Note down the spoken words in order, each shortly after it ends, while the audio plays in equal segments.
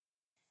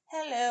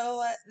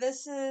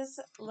This is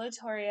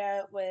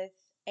Latoria with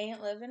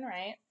Ain't Living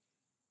Right.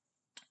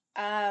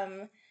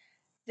 Um,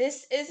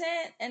 this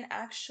isn't an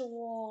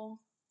actual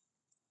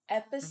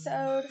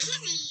episode.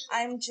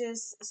 I'm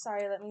just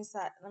sorry. Let me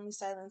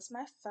silence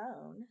my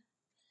phone.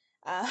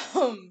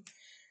 Um,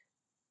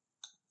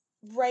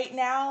 right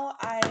now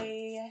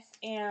I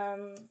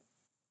am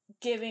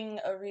giving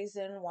a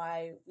reason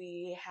why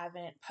we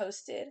haven't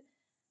posted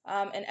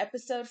an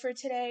episode for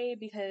today,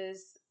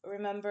 because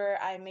remember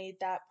I made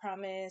that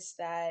promise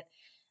that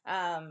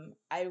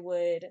I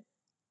would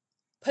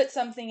put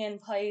something in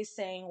place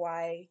saying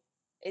why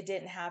it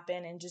didn't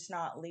happen and just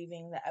not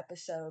leaving the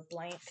episode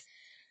blank.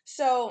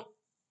 So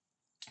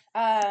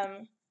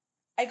I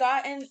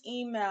got an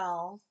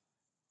email.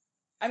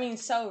 I mean,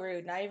 so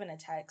rude, not even a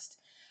text.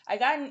 I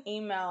got an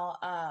email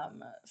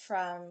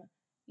from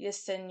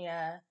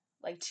Yesenia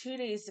like 2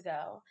 days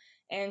ago,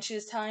 and she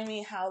was telling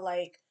me how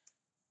like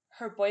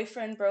her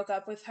boyfriend broke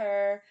up with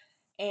her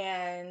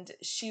and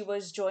she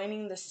was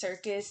joining the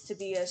circus to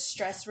be a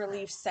stress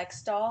relief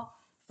sex doll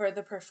for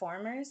the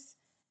performers.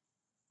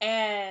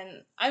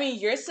 And I mean,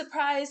 you're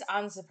surprised,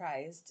 I'm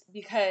surprised,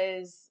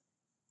 because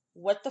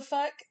what the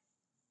fuck?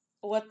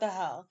 What the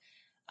hell?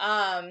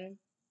 Um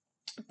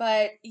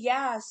but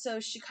yeah, so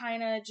she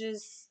kind of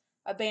just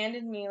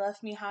abandoned me,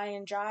 left me high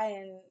and dry,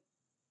 and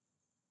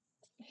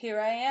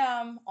here I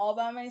am all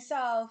by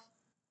myself.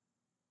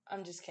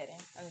 I'm just kidding.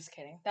 I'm just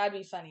kidding. That'd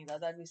be funny though.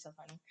 That'd be so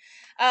funny.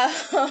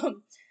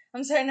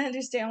 I'm starting to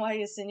understand why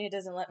Yesenia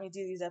doesn't let me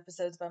do these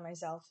episodes by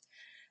myself.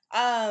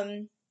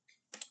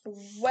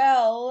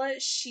 Well,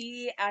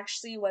 she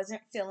actually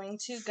wasn't feeling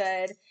too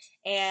good,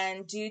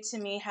 and due to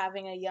me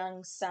having a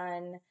young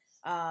son,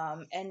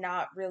 and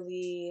not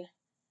really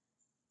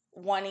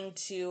wanting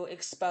to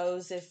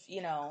expose if,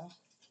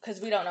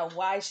 because we don't know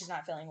why she's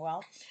not feeling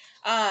well,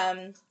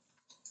 um,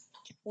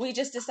 we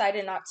just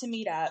decided not to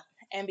meet up.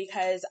 And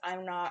because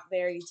I'm not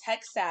very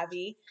tech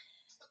savvy,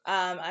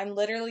 I'm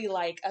literally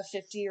like a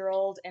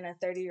 50-year-old in a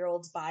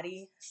 30-year-old's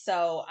body.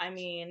 So, I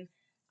mean,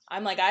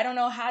 I'm like, I don't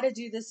know how to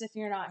do this if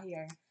you're not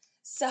here.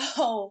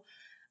 So,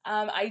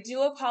 I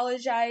do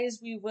apologize.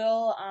 We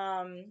will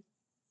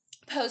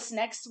post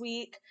next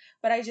week,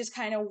 but I just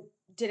kind of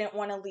didn't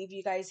want to leave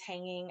you guys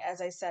hanging, as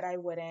I said I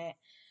wouldn't.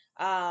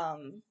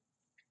 And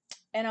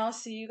I'll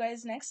see you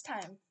guys next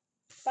time.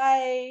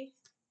 Bye.